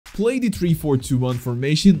Play the 3-4-2-1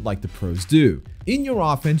 formation like the pros do. In your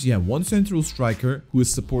offense, you have one central striker who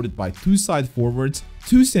is supported by two side forwards,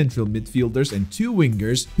 two central midfielders, and two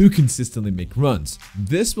wingers who consistently make runs.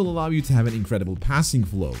 This will allow you to have an incredible passing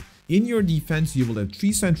flow. In your defense, you will have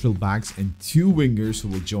three central backs and two wingers who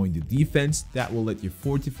will join the defense that will let you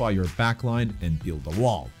fortify your backline and build a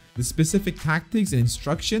wall. The specific tactics and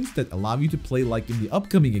instructions that allow you to play like in the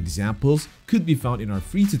upcoming examples could be found in our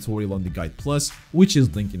free tutorial on the Guide Plus, which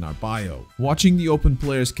is linked in our bio. Watching the open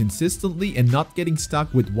players consistently and not getting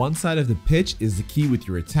stuck with one side of the pitch is the key with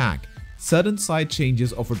your attack. Sudden side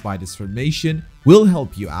changes offered by this formation will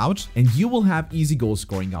help you out, and you will have easy goal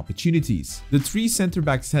scoring opportunities. The three center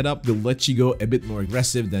back setup will let you go a bit more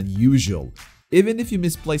aggressive than usual. Even if you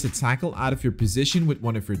misplace a tackle out of your position with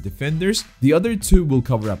one of your defenders, the other two will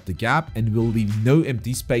cover up the gap and will leave no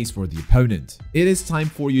empty space for the opponent. It is time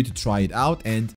for you to try it out, and